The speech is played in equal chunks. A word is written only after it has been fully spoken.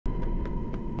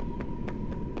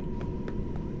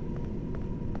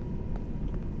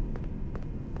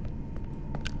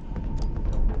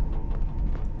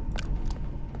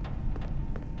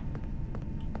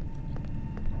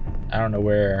I don't know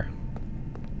where...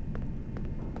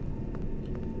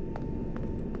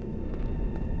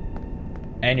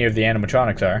 any of the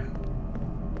animatronics are.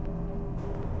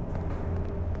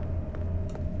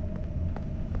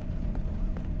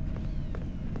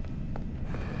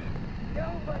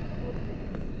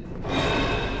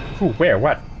 Ooh, where?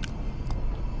 What?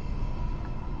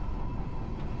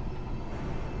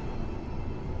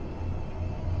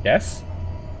 Yes?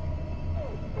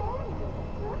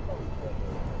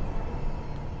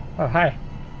 Oh, hi.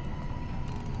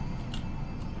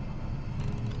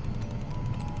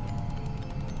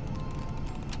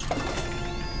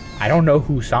 I don't know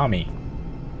who saw me.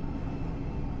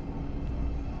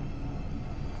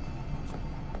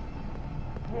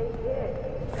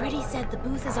 Freddy said the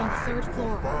booth is on the 3rd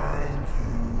floor.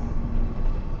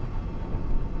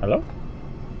 Hello?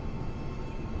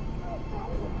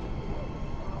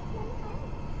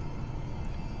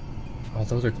 Oh,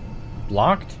 those are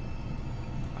blocked?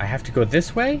 I have to go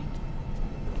this way?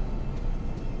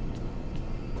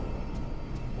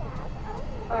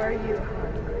 Are you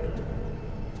hungry?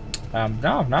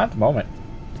 No, not at the moment.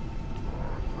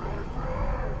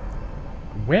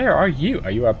 Where are you? Are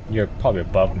you up? You're probably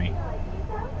above me.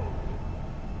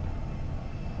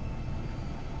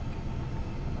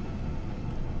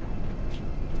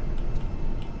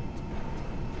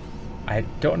 I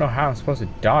don't know how I'm supposed to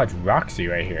dodge Roxy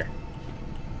right here.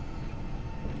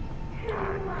 You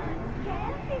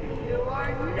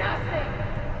are nothing.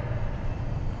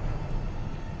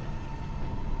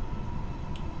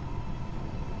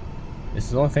 This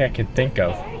is the only thing I can think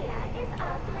of.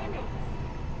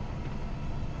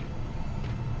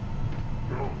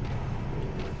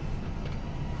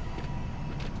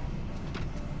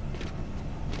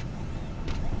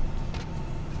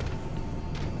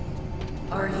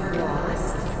 Are you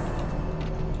lost?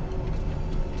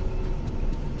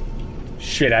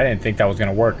 Shit, I didn't think that was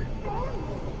gonna work.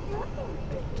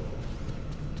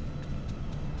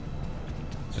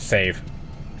 It's a save.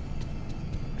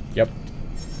 Yep.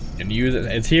 And use it.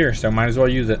 It's here, so might as well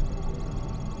use it.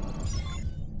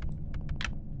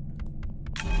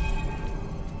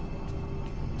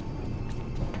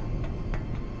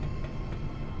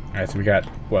 Alright, so we got,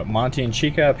 what, Monty and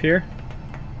Chica up here?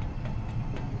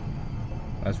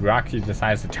 As Roxy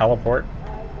decides to teleport.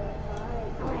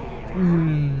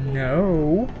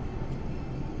 No.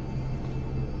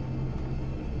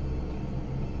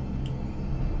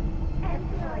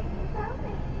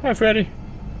 Hi, Freddy.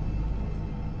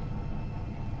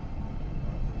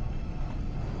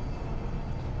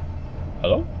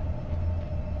 Hello?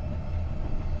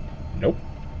 Nope.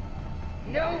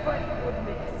 Nobody would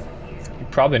miss you.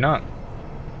 Probably not.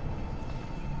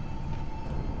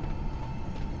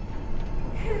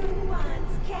 Who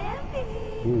wants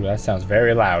candy? Ooh, that sounds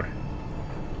very loud.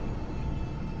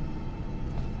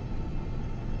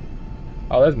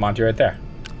 Oh, there's Monty right there.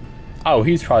 Oh,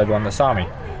 he's probably the one that saw me.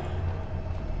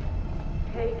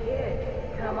 Hey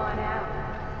kid, come on out.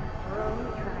 We're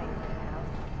only trying to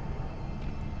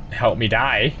help. Help me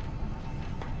die.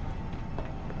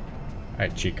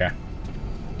 Alright, Chica.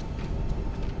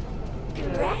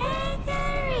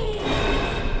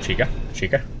 Chica?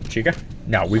 Chica? Chica?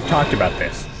 No, we've talked about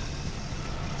this.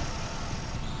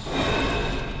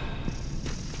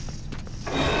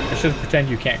 Let's just pretend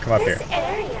you can't come up here. This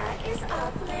area is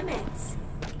off limits.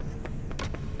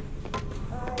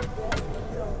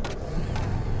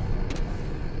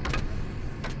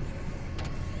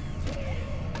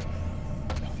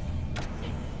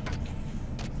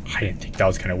 I didn't think that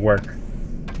was gonna work.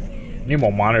 Need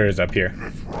more monitors up here.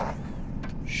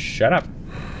 Shut up.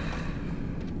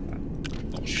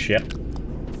 Oh, shit.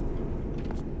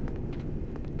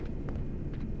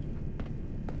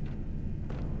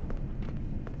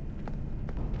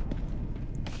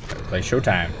 Play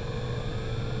showtime.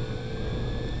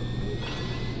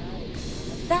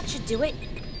 That should do it.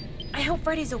 I hope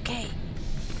Freddy's okay.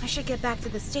 I should get back to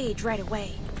the stage right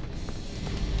away.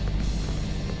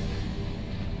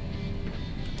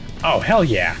 Oh, hell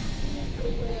yeah.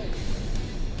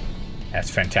 That's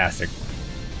fantastic.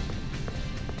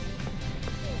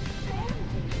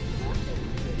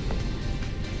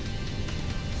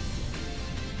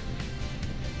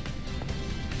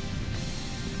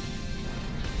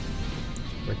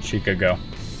 Where'd Chica go?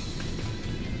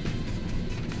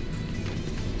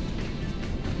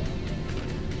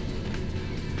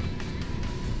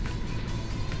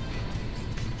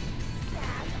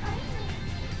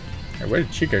 Hey, where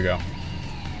did Chica go?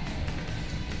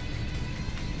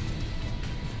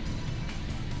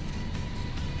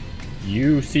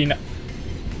 You see no...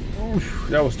 Oof,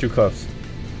 that was too close.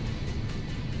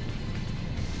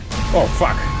 Oh,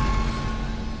 fuck.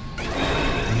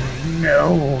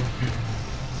 No.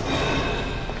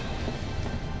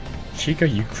 Chica,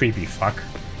 you creepy fuck.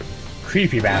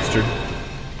 Creepy bastard.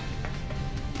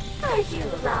 Are you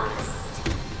lost?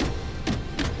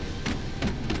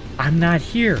 I'm not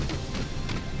here.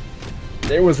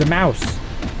 There was a mouse.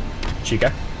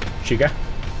 Chica. Chica.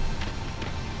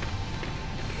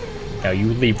 Now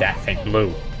you leave that thing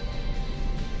blue.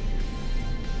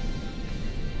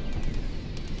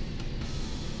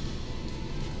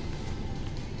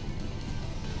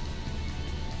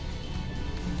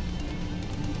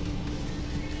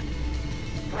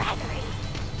 Gregory.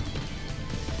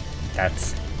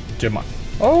 That's demon.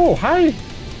 Oh, hi.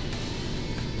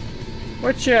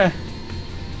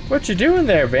 What you doing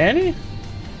there, Vanny?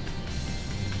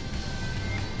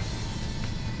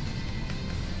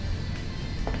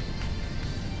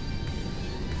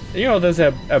 You know, there's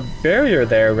a barrier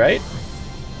there, right?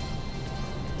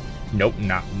 Nope,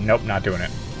 not doing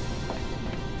it.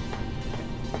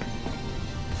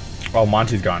 Oh,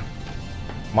 Monty's gone.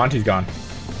 Monty's gone.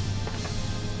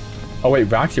 Oh wait,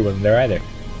 Roxy wasn't there either.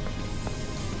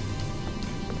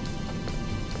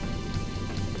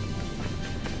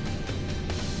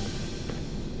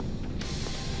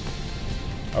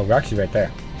 Oh, Roxy's right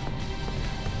there.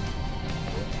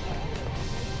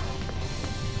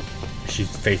 She's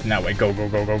facing that way. Go, go,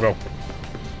 go, go, go.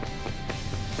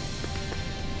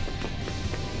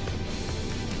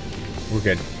 We're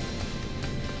good.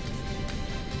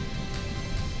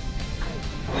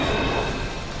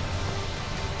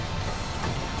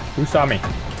 Who saw me?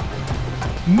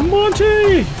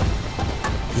 Monty!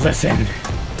 Listen.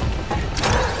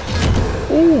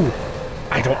 Ooh!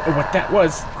 I don't know what that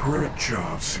was. Great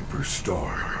job,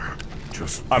 superstar.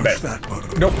 Just I'm push better. that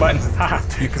button. Nope, button. Haha.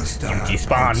 Take us down. You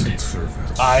despawned. Exit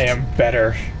service. I am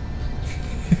better.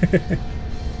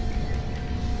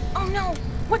 Oh no!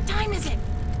 What time is it?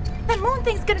 That moon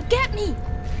thing's gonna get me!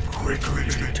 Quickly,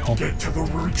 get to the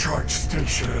recharge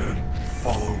station.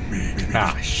 Follow me.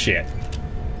 Ah, shit.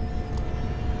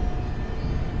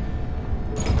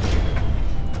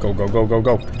 Go, go, go, go,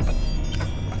 go.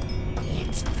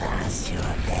 It's past your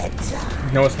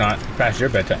bedtime. No, it's not. Past your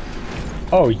bedtime.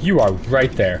 Oh, you are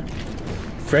right there.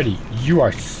 Freddy, you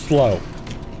are slow.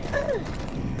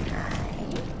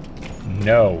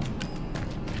 No.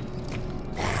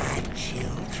 Bad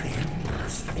children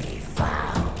must be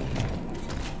found.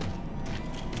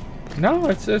 No,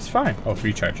 it's fine. Oh,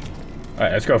 recharge.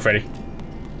 Alright, let's go, Freddy.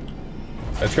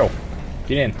 Let's go.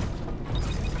 Get in.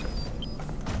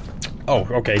 Oh,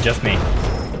 okay, just me.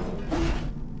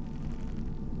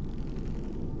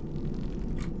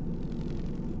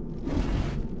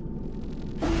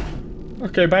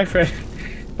 Okay, bye, Freddy.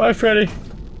 Bye, Freddy.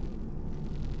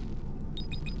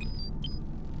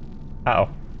 Uh-oh.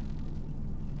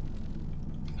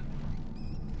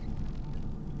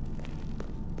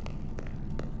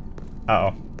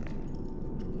 Uh-oh.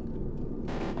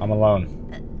 I'm alone.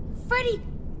 Freddy!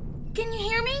 Can you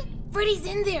hear me? Freddy's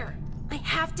in there. I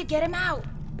have to get him out.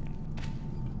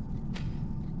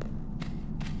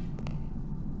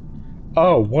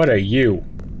 Oh, what are you?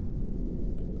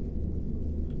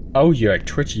 Oh, you're a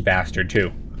twitchy bastard,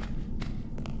 too.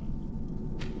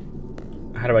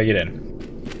 How do I get in?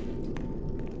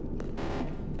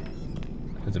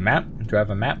 There's a map? Do I have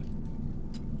a map?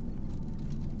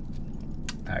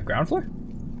 Ground floor?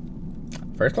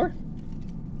 First floor?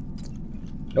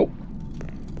 Nope.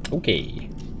 Okay.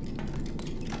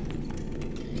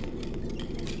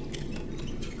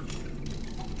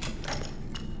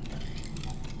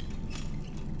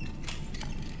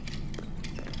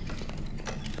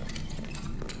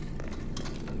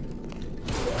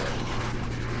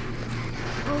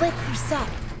 The lift reset.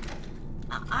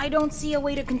 I don't see a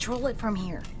way to control it from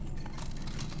here.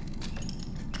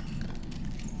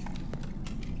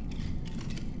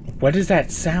 What is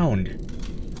that sound?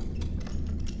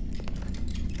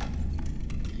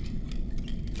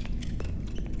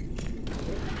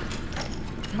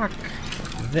 Fuck.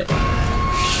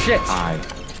 Shit. Hi.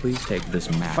 Please take this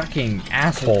map. Fucking Take the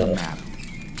asshole. map.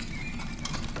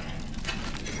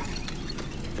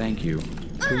 Thank you.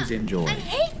 Please enjoy. I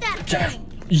hate that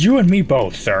thing! You and me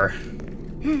both, sir.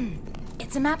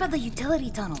 It's a map of the utility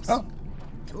tunnels. Oh.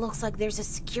 It looks like there's a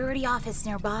security office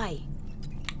nearby.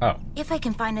 Oh. If I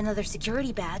can find another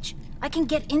security badge, I can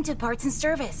get into parts and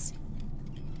service.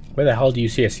 Where the hell do you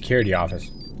see a security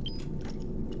office?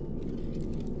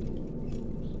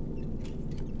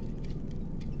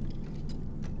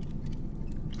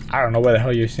 I don't know where the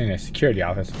hell you're seeing a security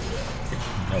office.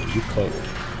 No, you close.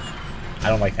 I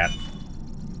don't like that.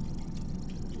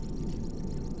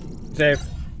 Save.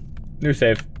 New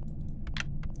save.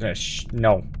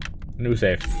 No. New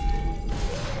save.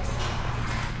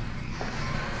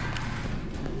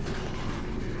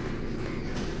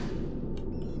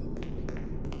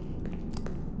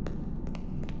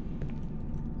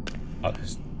 Oh,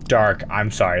 it's dark.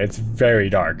 I'm sorry. It's very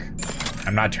dark.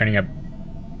 I'm not turning up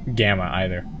gamma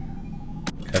either.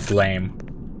 That's lame.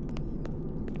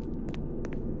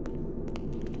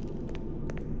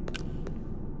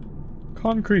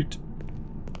 Concrete.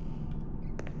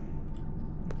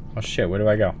 Oh shit, where do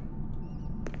I go?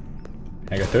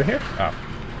 Can I go through here? Oh.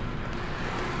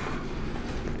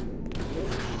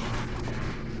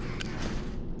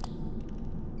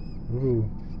 Ooh.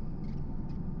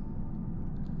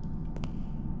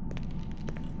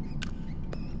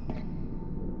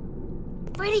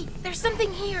 Freddy, there's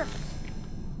something here.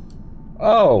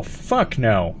 Oh, fuck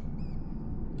no.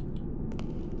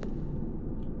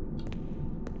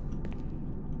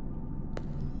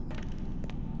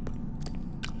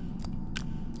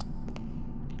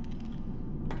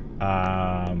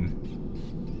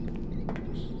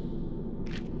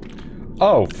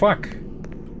 Oh, fuck.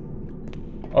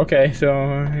 Okay,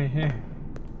 so...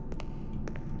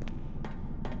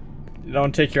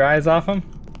 Don't take your eyes off him?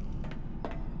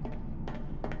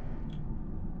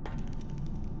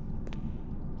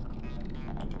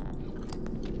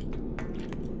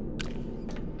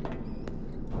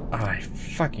 Oh, I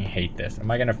fucking hate this. Am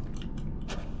I gonna...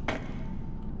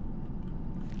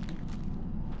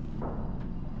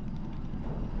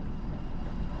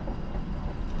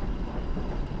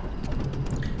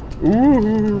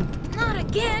 Ooh! Not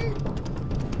again.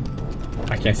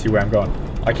 I can't see where I'm going.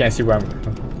 I can't see where I'm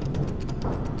going.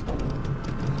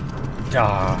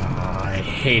 Ah, I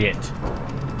hate it.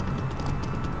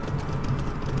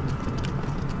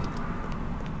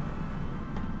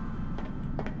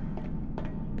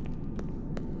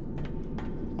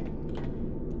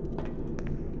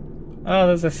 Oh,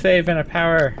 there's a save and a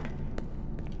power.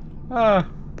 Oh.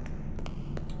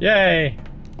 Yay.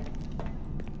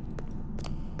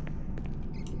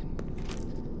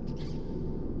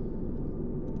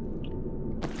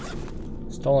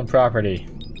 Stolen property.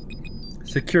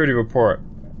 Security report.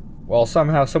 Well,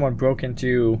 somehow someone broke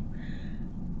into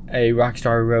a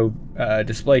Rockstar Road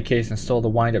display case and stole the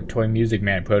wind-up toy Music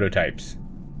Man prototypes.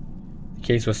 The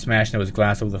case was smashed and there was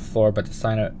glass over the floor, but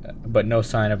no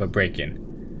sign of a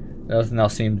break-in. Nothing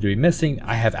else seemed to be missing.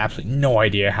 I have absolutely no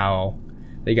idea how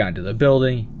they got into the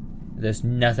building. There's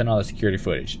nothing on the security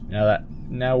footage.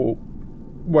 Now,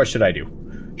 what should I do?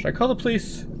 Should I call the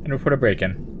police and report a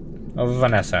break-in? Oh,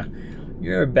 Vanessa,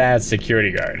 you're a bad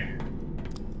security guard.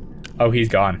 Oh, he's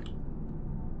gone.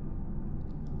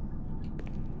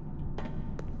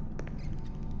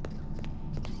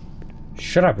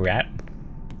 Shut up, rat.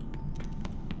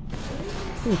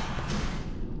 Ooh.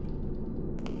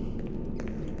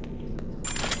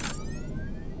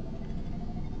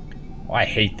 Oh, I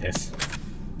hate this.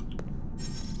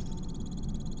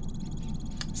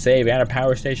 Save and a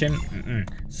power station?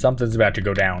 Something's about to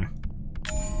go down.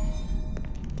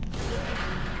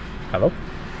 Hello?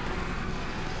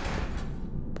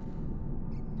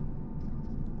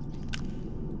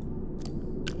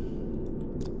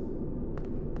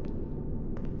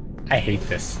 I hate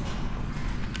this.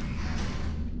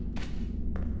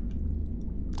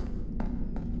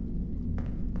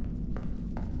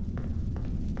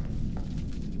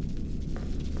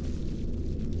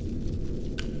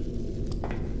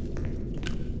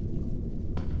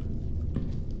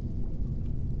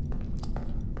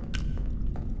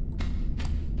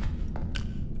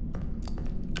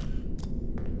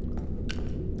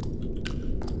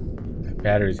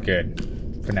 Battery's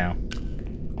good for now.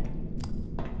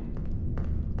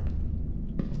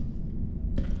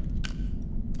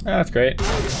 Oh, that's great.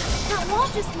 That wall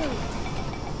just moved.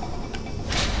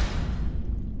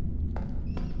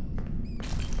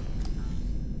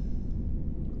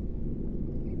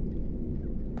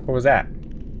 What was that?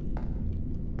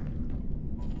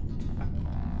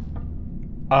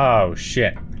 Oh,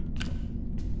 shit.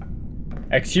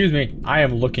 Excuse me, I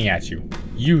am looking at you.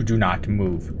 You do not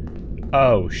move.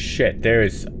 Oh, shit, there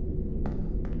is... The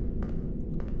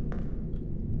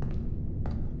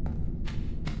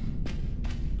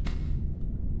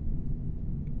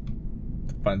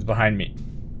button's behind me.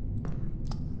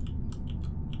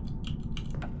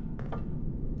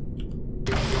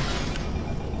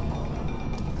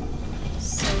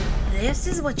 So this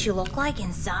is what you look like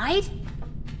inside?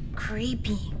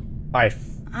 Creepy.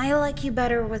 I like you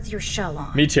better with your shell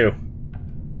on. Me too.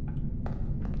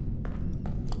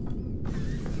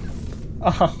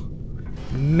 Oh,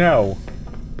 no.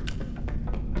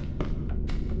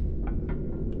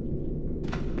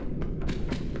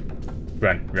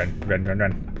 Run, run, run, run,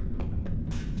 run.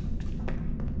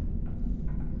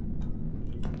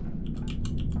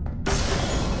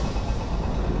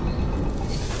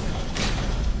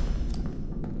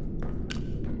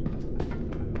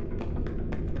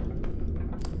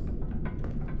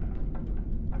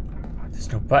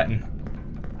 button.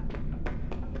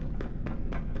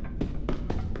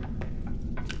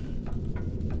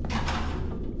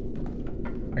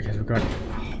 I guess we're going.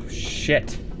 Oh,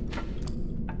 shit.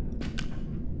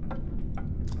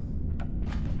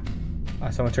 Oh,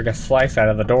 someone took a slice out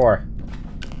of the door.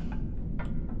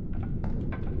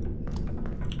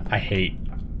 I hate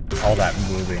all that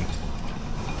moving.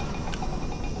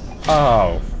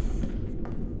 Oh.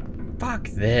 Fuck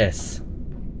this.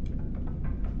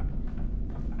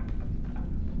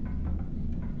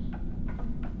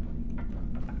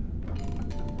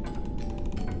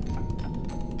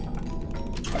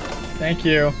 Thank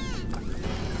you.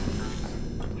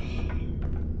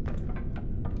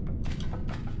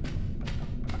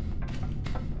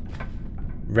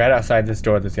 Right outside this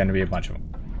door, there's gonna be a bunch of them.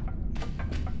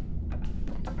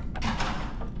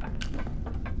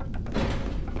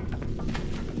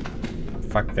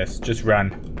 Fuck this, just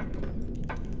run.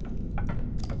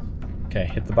 Okay,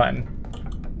 hit the button.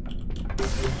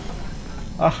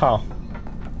 Oh.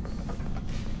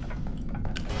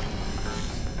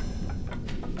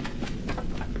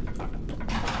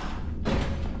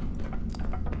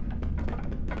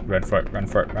 Run for it, run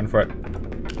for it, run for it.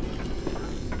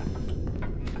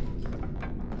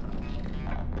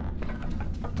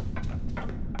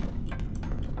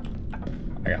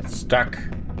 I got stuck.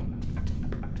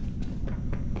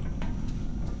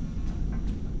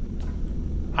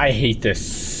 I hate this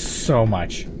so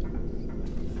much.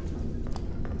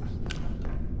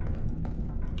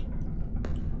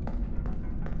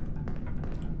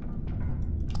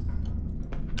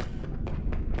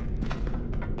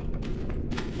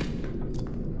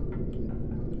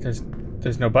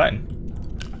 There's no button.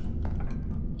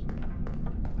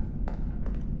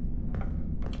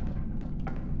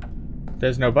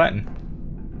 There's no button.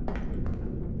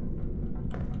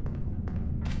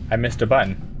 I missed a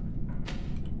button.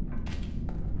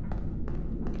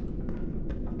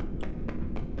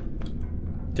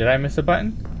 Did I miss a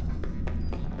button?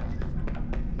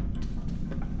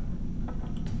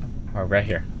 Oh, right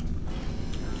here.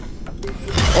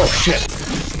 Oh, shit!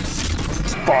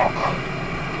 Fuck!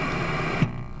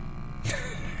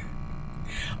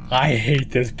 I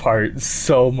hate this part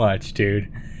so much, dude.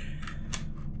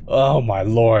 Oh my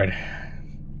lord.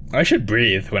 I should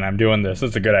breathe when I'm doing this.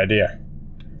 It's a good idea.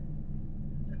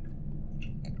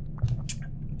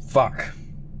 Fuck.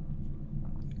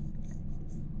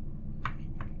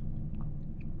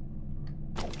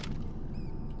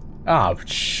 Oh,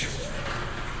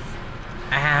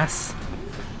 ass.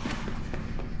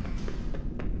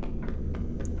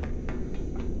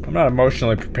 I'm not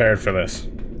emotionally prepared for this.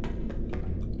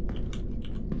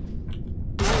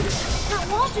 That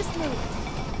wall just moved.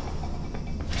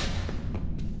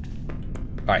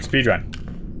 Alright, speedrun.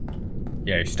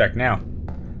 Yeah, you're stuck now.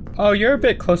 Oh, you're a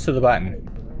bit close to the button.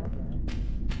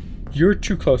 You're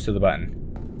too close to the button.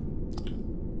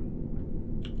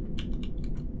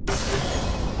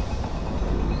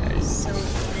 So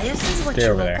this is what Stay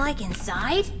you over look there. like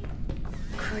inside?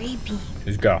 Creepy.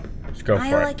 Just go. Just go for it.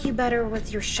 I like you better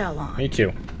with your shell on. Me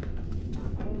too.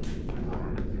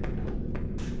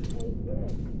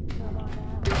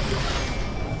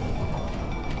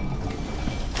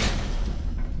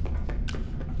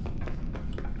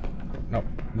 Nope.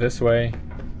 This way.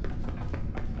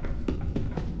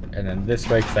 And then this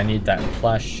way, because I need that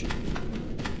plush.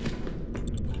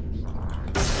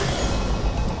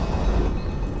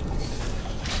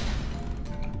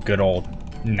 Good old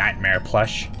nightmare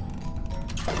plush.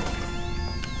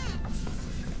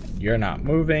 You're not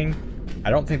moving.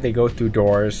 I don't think they go through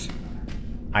doors.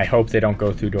 I hope they don't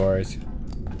go through doors.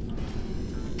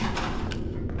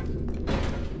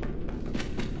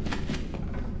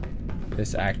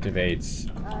 This activates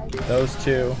those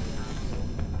two.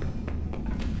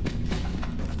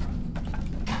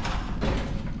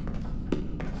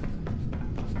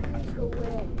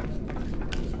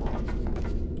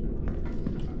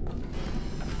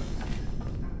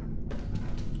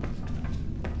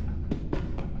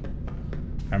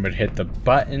 I'm gonna hit the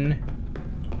button.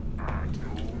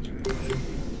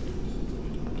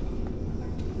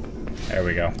 There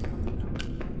we go.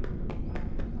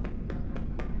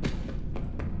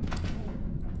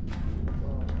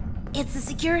 It's the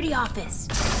security office.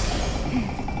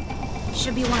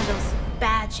 Should be one of those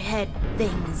badge head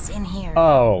things in here.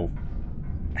 Oh,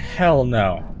 hell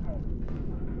no.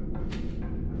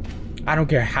 I don't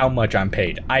care how much I'm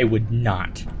paid. I would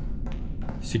not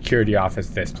security office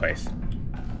this place.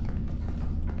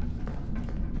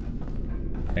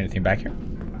 Anything back here?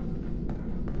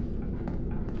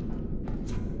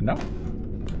 No.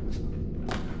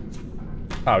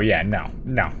 Oh yeah, no.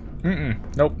 No.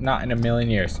 Nope, not in a million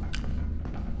years.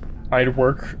 I'd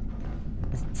work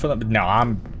for them. No,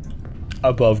 I'm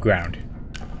above ground.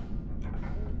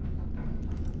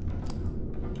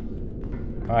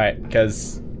 Alright,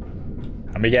 because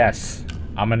let me guess.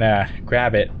 I'm gonna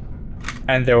grab it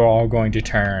and they're all going to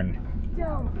turn.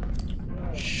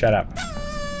 Shut up.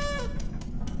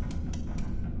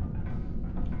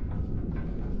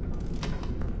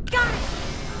 Got it!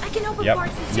 I can open Yep,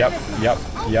 parts and yep, service yep,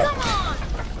 now. yep. Come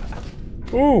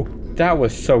on! Ooh, that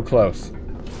was so close.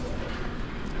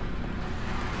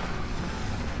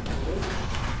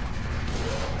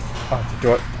 Oh, the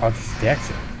door. Oh, this is the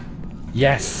exit.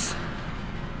 Yes.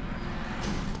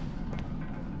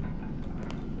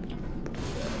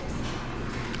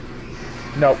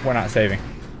 Nope, we're not saving.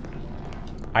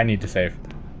 I need to save.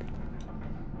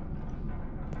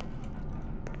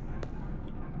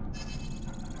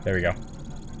 There we go.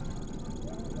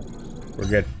 We're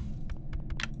good.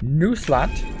 New slot.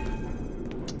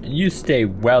 And you stay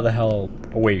well the hell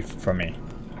away from me.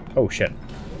 Oh shit.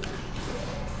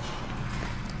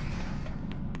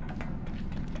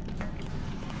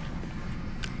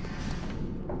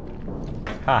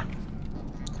 Ha.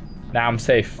 Now I'm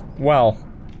safe. Well,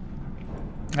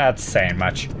 that's saying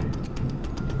much.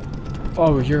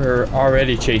 Oh, you're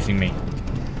already chasing me.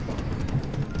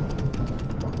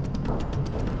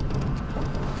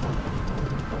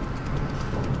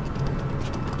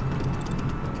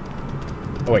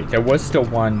 Oh wait, there was still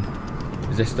one.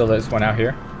 Is there still this one out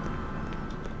here?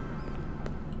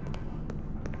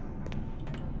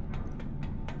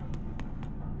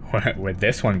 Where'd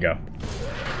this one go?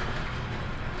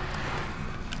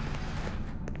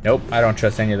 Nope, I don't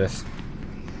trust any of this.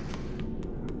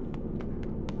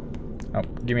 Oh,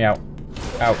 get me out.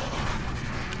 Out.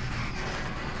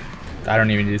 I don't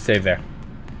even need to save there.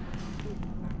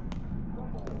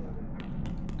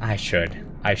 I should.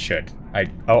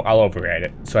 I'll override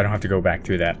it, so I don't have to go back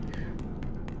through that.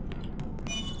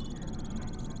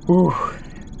 Whew.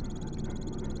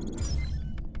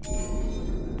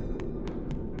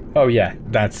 Oh yeah,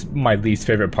 that's my least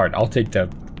favorite part. I'll take the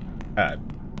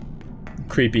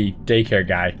creepy daycare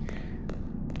guy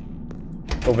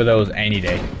over those any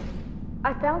day.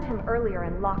 I found him earlier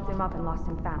and locked him up and lost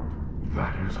him found.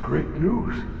 That is great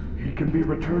news. He can be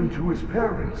returned to his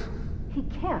parents. He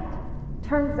can't.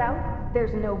 Turns out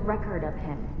there's no record of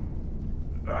him.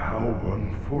 How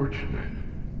unfortunate.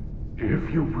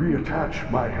 If you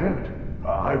reattach my head,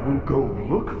 I will go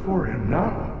look for him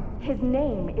now. His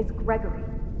name is Gregory.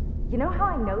 You know how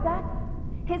I know that?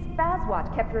 His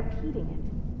Fazwatch kept repeating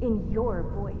it in your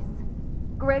voice.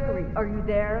 Gregory, are you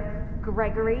there?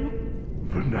 Gregory?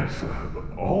 Vanessa,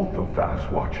 all the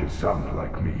Fazwatches sound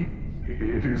like me.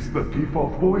 It is the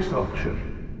default voice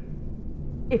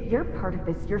option. If you're part of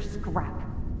this, you're scrap.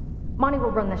 Monty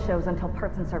will run the shows until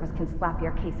Parts and Service can slap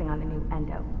your casing on a new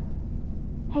endo.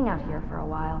 Hang out here for a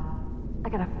while. I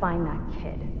gotta find that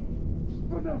kid.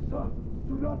 Vanessa,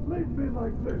 do not leave me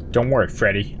like this. Don't worry,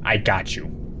 Freddy. I got you.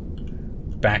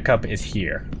 Backup is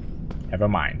here. Never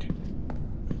mind.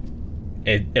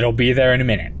 It'll be there in a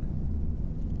minute.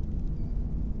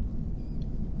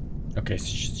 Okay, so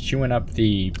she went up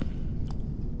the...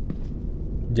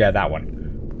 Yeah, that one.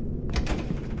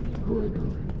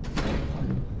 Gregory, I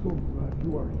am so glad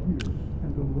you are here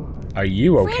and alive. Are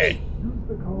you okay? Use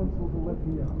the console to let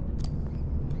me out.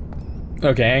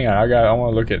 Okay, hang on. I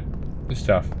want to look at this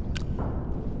stuff.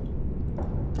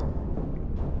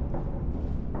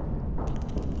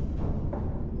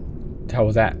 What the hell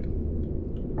was that?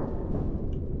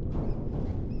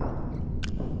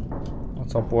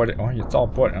 It's all boarded. Oh, it's all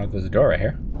boarded. Oh, there's a door right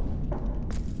here.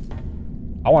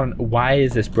 I want to... Why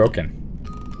is this broken?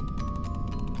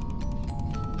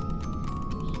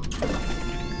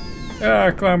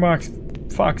 Ah,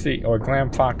 Foxy. Or Glam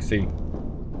Foxy.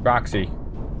 Roxy.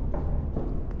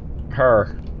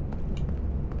 Her.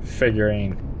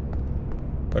 Figurine.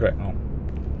 What do I... Oh.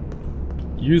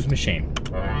 Use machine.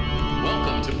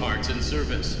 Welcome to Parts and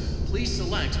Service. Please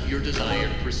select your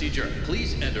desired procedure.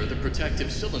 Please enter the protective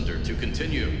cylinder to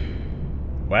continue.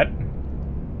 What?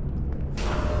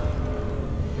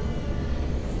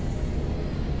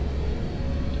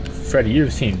 Freddy,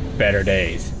 you've seen better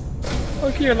days.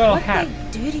 Look at your little hat.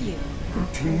 What they do to you?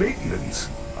 Routine maintenance.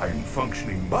 I am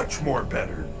functioning much more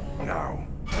better now.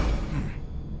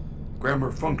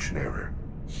 Grammar function error.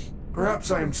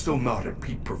 Perhaps I am still not at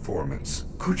peak performance.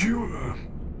 Could you,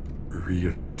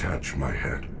 reattach my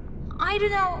head? I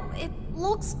don't know. It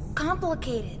looks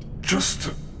complicated. Just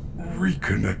to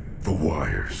reconnect the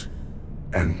wires.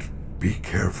 And be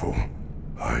careful.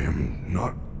 I am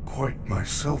not quite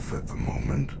myself at the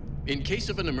moment. In case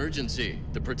of an emergency,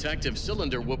 the protective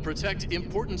cylinder will protect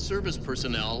important service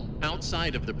personnel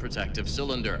outside of the protective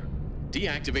cylinder.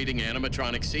 Deactivating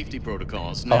animatronic safety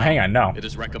protocols. Now, oh, hang on, no. It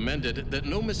is recommended that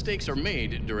no mistakes are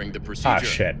made during the procedure. Ah,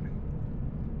 shit.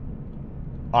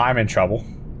 I'm in trouble.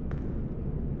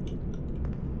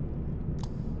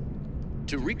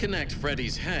 To reconnect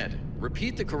Freddy's head,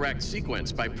 repeat the correct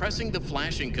sequence by pressing the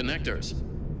flashing connectors.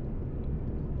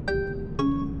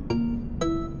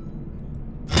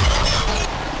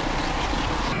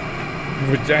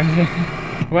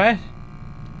 What?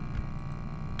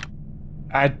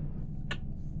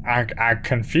 I'm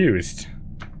confused.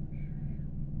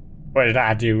 What did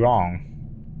I do wrong?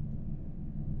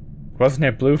 Wasn't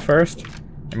it blue first?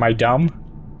 Am I dumb?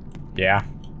 Yeah.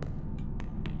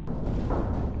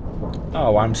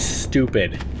 Oh, I'm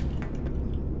stupid.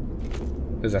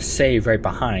 There's a save right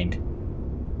behind.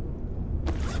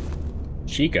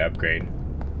 Chica upgrade.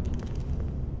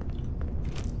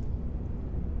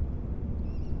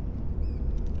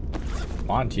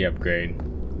 Monty upgrade.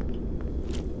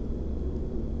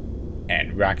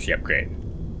 And Roxy upgrade.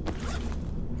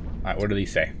 Alright, what do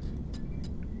these say?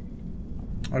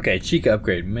 Okay, Chica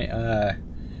upgrade.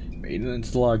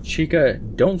 Maintenance log. Chica,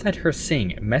 don't let her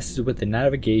sing. It messes with the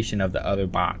navigation of the other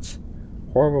bots.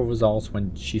 Horrible results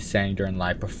when she sang during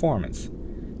live performance.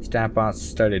 Stat bots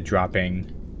started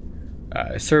dropping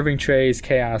serving trays,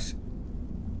 chaos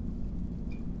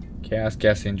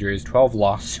guest injuries, 12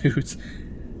 lawsuits,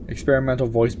 experimental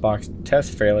voice box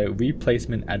test failure,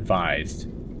 replacement advised.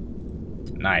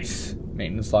 Nice.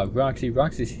 Maintenance log.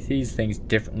 Roxy sees things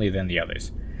differently than the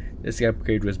others. This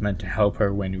upgrade was meant to help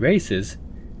her win races.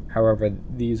 However,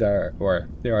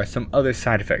 there are some other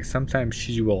side effects. Sometimes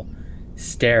she will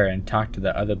stare and talk to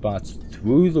the other bots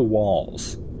through the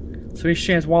walls. So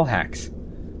she has wall hacks.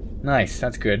 Nice,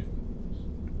 that's good.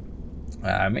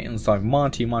 Maintenance log.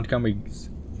 Montgomery's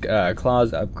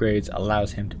claws upgrades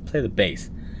allows him to play the bass.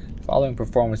 Following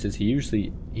performances, he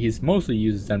mostly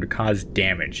uses them to cause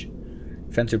damage.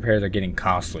 Fence repairs are getting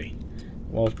costly.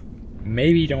 Well,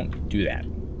 maybe don't do that.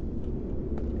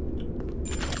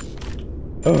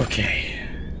 Okay.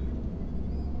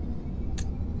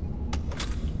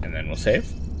 And then we'll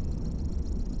save.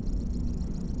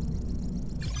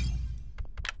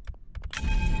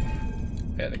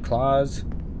 Yeah, the claws,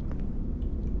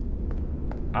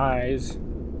 eyes,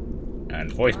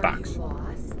 and voice box.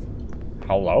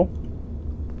 Hello?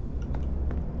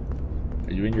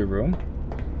 Are you in your room?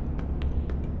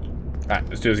 Alright,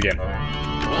 let's do this again.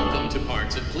 Welcome to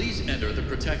parts, and please enter the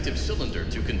protective cylinder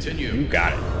to continue. You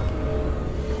got it.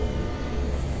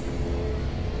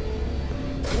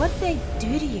 What'd they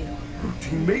do to you?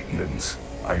 Routine maintenance.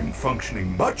 I am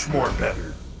functioning much more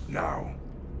better now.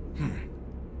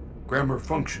 Grammar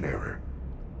function error.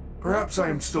 Perhaps I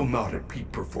am still not at peak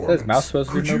performance. Is his mouse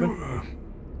supposed to be moving?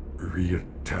 Could you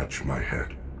reattach my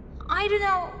head? I don't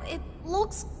know. It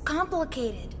looks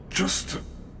complicated. Just to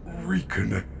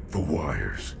reconnect the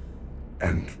wires.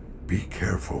 And be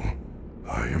careful.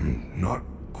 I am not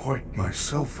quite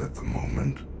myself at the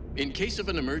moment. In case of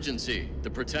an emergency, the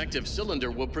protective cylinder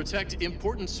will protect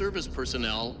important service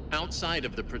personnel outside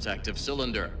of the protective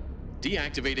cylinder.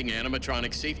 Deactivating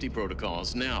animatronic safety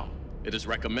protocols now. It is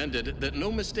recommended that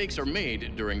no mistakes are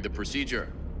made during the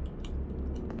procedure.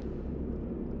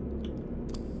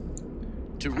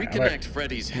 To reconnect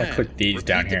Freddy's head, click these repeat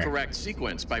down the here. correct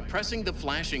sequence by pressing the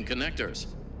flashing connectors.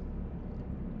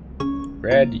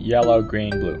 Red, yellow,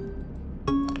 green, blue.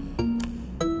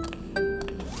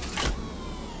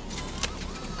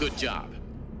 Good job.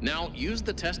 Now use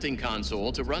the testing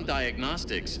console to run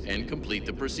diagnostics and complete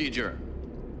the procedure.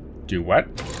 Do what?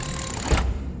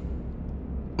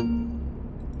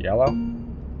 Yellow.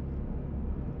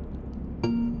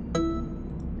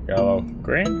 Yellow,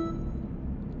 green.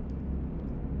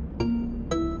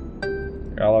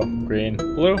 Yellow, green,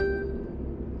 blue.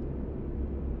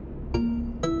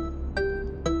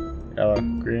 Yellow,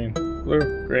 green,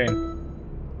 blue, green.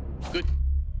 Good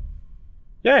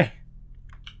Yay!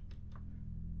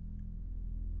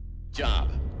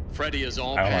 job. Freddy is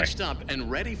all Alright. patched up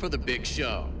and ready for the big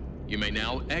show. You may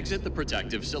now exit the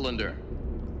protective cylinder.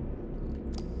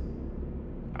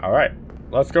 Alright,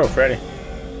 let's go, Freddy.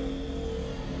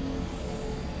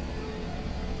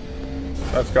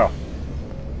 Let's go.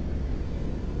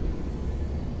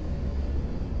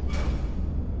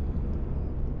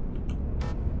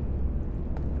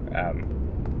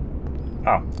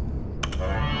 Oh.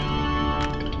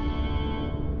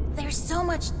 There's so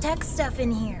much tech stuff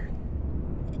in here.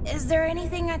 Is there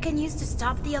anything I can use to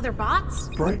stop the other bots?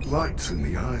 Bright lights in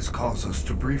the eyes cause us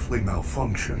to briefly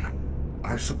malfunction. I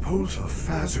I suppose a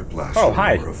phaser blaster Oh,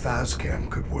 hi. or a phascam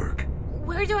could work.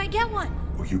 Where do I get one?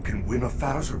 Or you can win a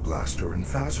phaser blaster in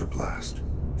Phaser Blast.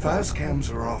 Phascams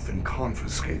are often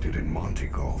confiscated in Monte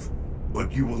Golf,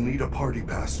 but you will need a party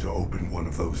pass to open one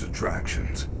of those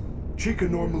attractions. Chica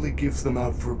normally gives them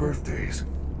out for birthdays.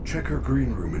 Check her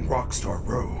green room in Rockstar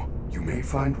Row. You may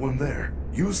find one there.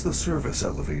 Use the service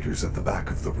elevators at the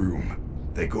back of the room.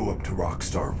 They go up to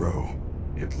Rockstar Row.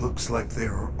 It looks like they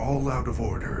are all out of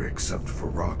order except for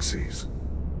Roxy's.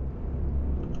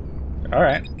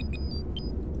 Alright.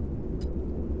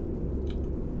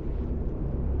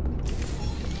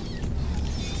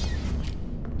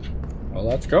 Well,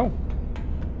 let's go.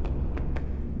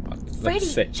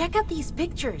 Freddy, check out these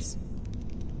pictures.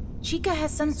 Chica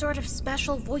has some sort of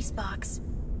special voice box.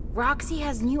 Roxy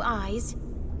has new eyes.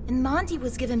 And Monty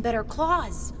was given better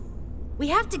claws. We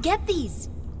have to get these.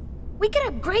 We could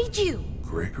upgrade you.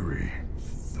 Gregory,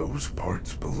 those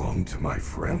parts belong to my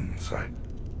friends. I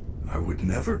would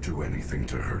never do anything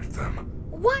to hurt them.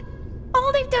 What?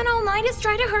 All they've done all night is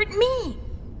try to hurt me.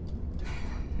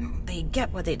 They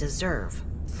get what they deserve.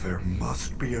 There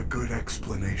must be a good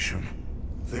explanation.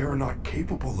 They are not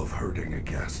capable of hurting a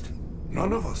guest.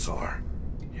 None of us are.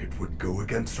 It would go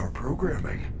against our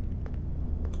programming.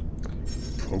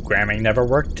 Programming never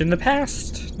worked in the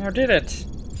past. Now did it?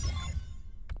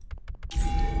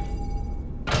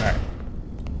 Alright.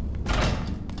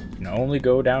 Can only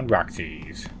go down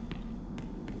Roxy's.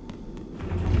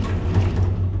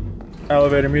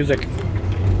 Elevator music.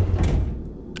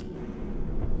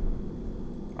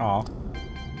 Aw.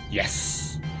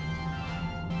 Yes.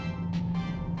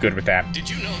 Good with that. Did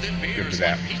you know that bears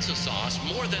like pizza sauce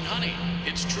more than honey?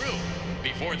 It's true.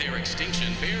 Before their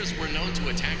extinction, bears were known to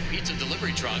attack pizza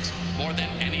delivery trucks more than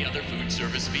any other food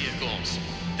service vehicles.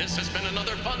 This has been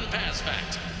another fun Paz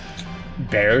fact.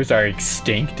 Bears are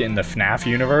extinct in the FNAF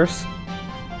universe?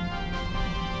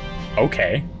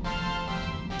 Okay.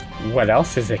 What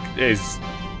else is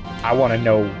I want to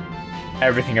know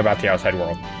everything about the outside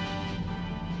world.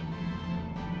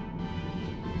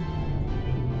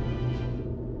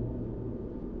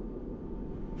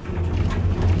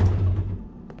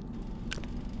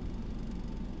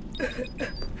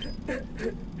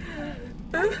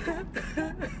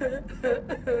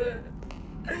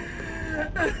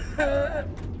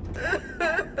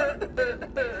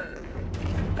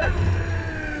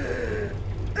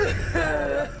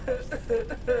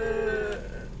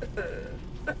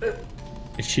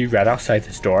 Is she right outside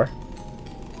this door?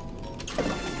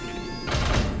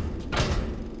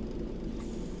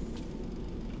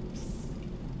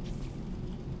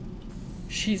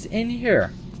 She's in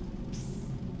here.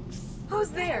 Who's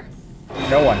there?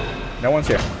 No one. No one's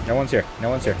here. No one's here. No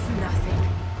one's here. It's nothing.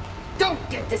 Don't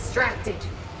get distracted.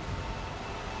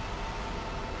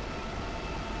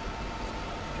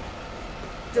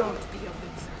 Don't be a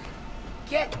loser.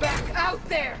 Get back out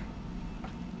there!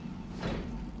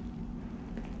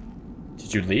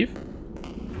 Did you leave?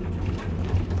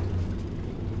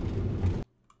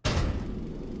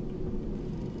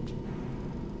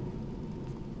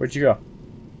 Where'd you go?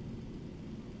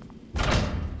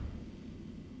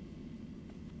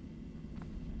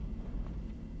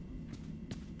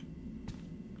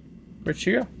 Where'd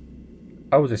she go?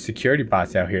 Oh, the security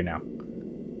bot's out here now.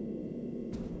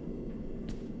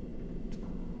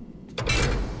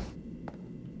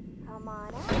 Come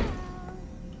on out.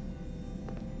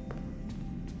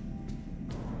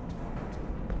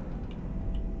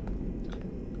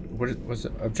 What was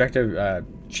the objective?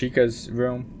 Chica's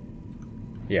room?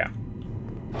 Yeah.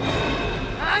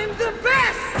 I'm the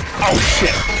best! Oh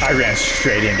shit! I ran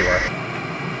straight into her.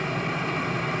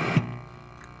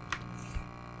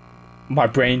 My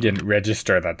brain didn't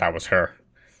register that that was her.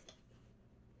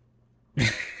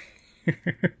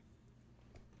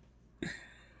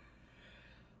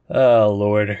 Oh,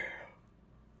 Lord.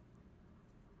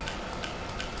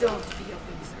 Don't be a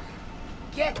loser.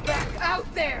 Get back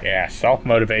out there! Yeah,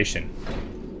 self-motivation.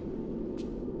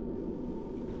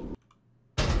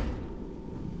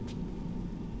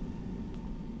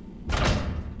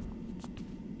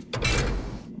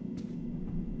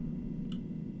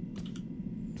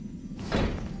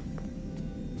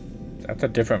 That's a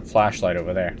different flashlight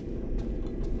over there.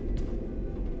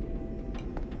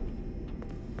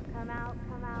 Come out,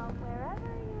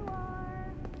 wherever you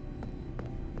are.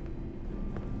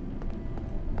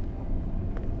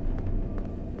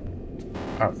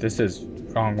 Oh, this is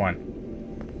wrong one.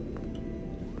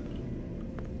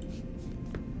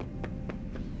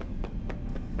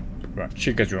 Right,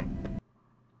 Chica's room.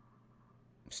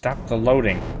 Stop the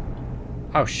loading.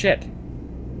 Oh shit.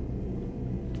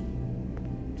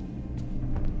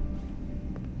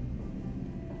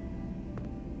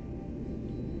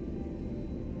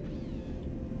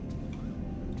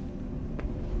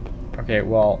 Okay,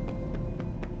 well...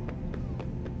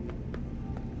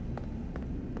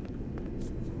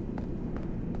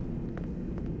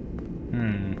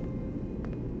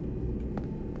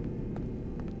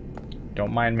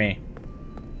 Don't mind me.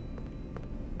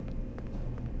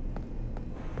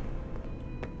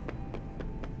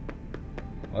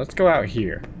 Let's go out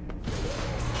here.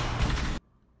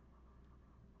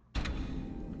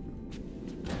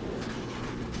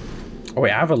 Oh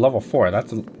wait, I have a level 4.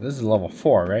 This is a level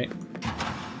 4, right?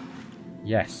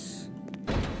 Yes.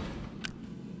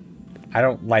 I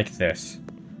don't like this.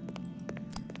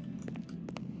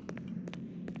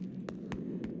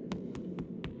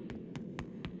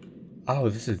 Oh,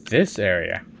 this is this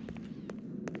area.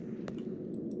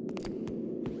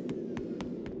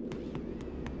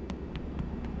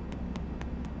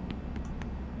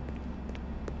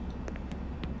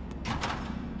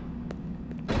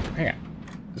 Hang on.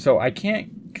 So I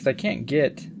can't, because I can't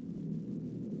get...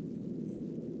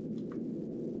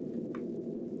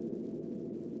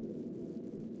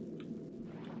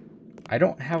 I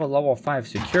don't have a level 5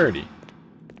 security.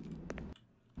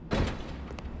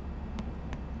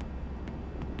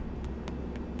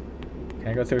 Can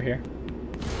I go through here?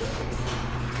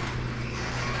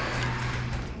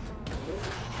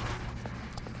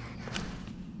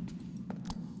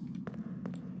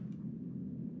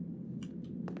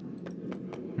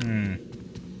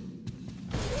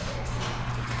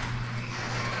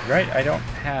 Right, I don't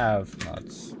have... No,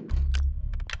 it's...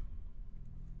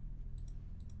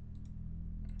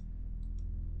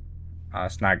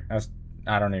 it's not...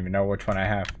 I don't even know which one I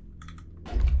have.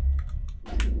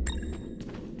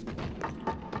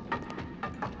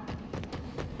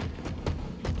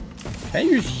 Can I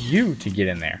use you to get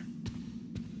in there?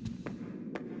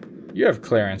 You have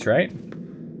clearance, right?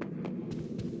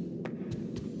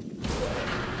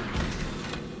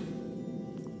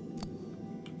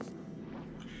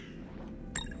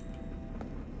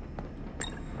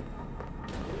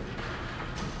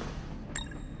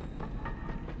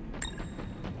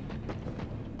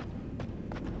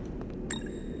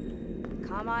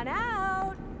 Come on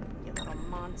out, you little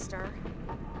monster.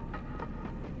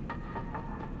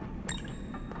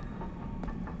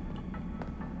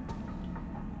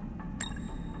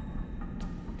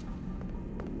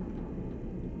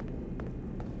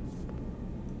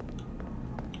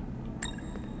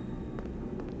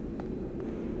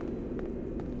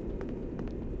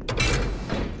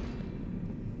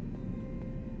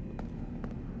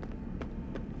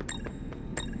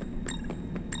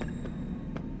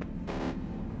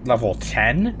 Level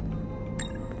 10?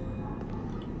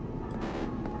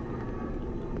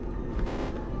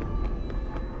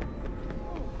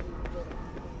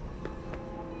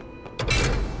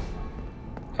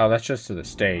 Oh, that's just to the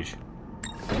stage.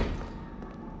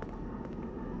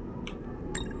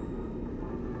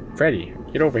 Freddy,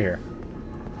 get over here.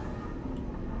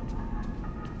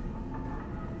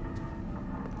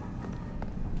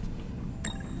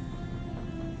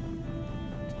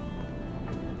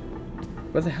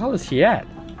 Where the hell is he at?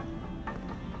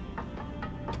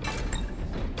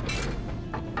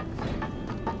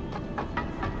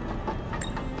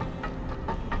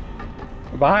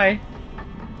 Bye.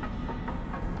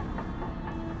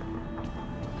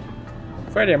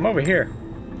 Freddy, I'm over here.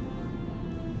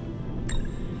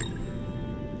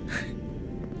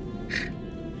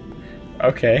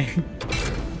 Okay.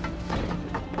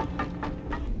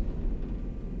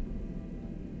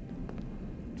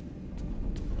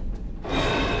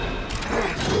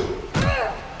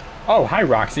 Oh, hi,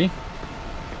 Roxy.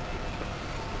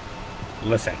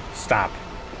 Listen, stop.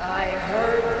 I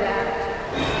heard that.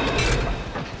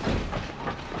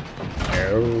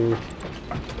 No.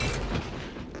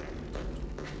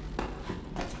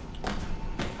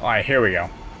 Alright, here we go.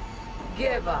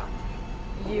 Give up.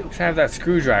 You. Let's have that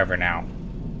screwdriver now.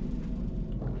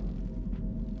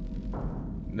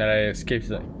 That I escaped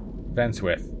the vents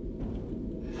with.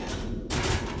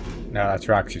 No, that's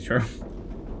Roxy's room.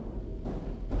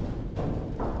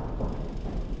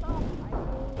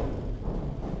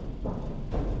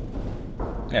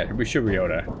 Yeah, we should be able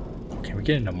to... Can we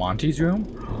get into Monty's room?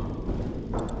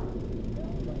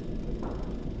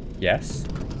 Yes.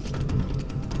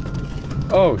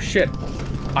 Oh, shit.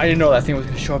 I didn't know that thing was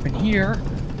going to show up in here.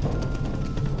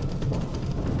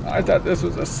 I thought this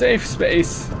was a safe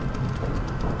space.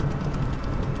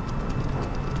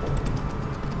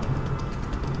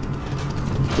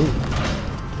 Ooh.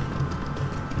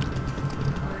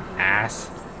 Ass.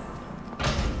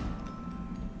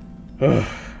 Ugh.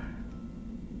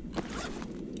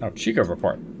 Oh, Chica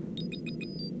report.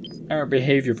 Our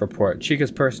behavior report.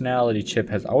 Chica's personality chip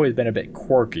has always been a bit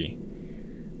quirky.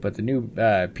 but the new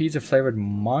pizza flavored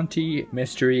Monty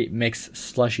Mystery Mix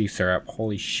slushy syrup,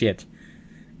 holy shit,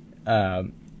 has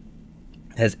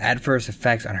adverse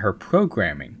effects on her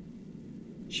programming.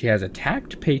 She has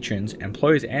attacked patrons,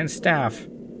 employees, and staff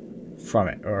from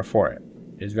it, or for it.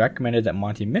 It is recommended that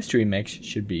Monty Mystery Mix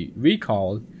should be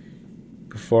recalled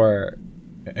before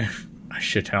a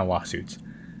shit ton of lawsuits.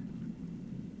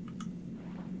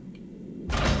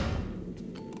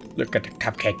 Look at the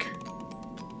cupcake.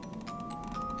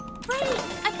 Freddy,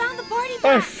 I found the party pass.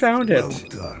 I found it. Well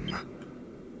done.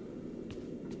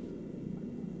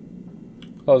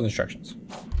 Follow instructions.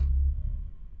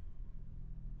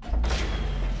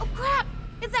 Oh crap!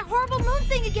 It's that horrible moon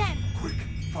thing again. Quick,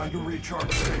 find a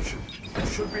recharge station. You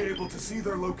should be able to see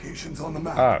their locations on the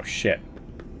map. Oh shit.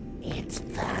 It's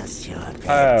past your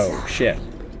bedtime. Oh shit.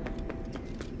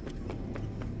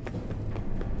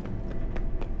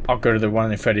 I'll go to the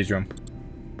one in Freddy's room.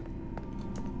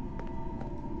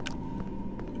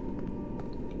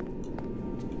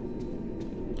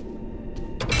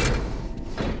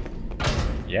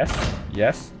 Yes,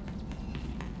 yes.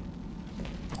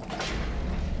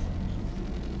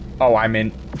 Oh, I'm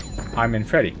in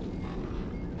Freddy.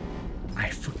 I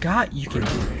forgot you can.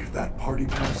 Gregory, that party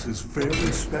pass is fairly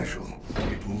special.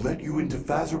 It will let you into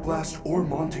Phaser Blast or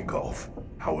Monty Golf.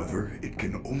 However, it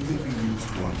can only be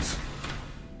used once.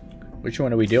 Which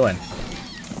one are we doing?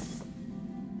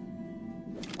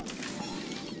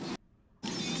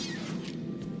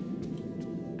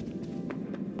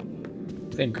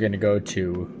 I think we're gonna go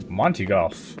to Monty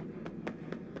Golf.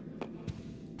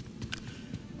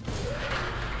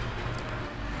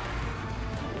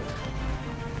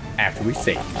 After we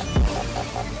save.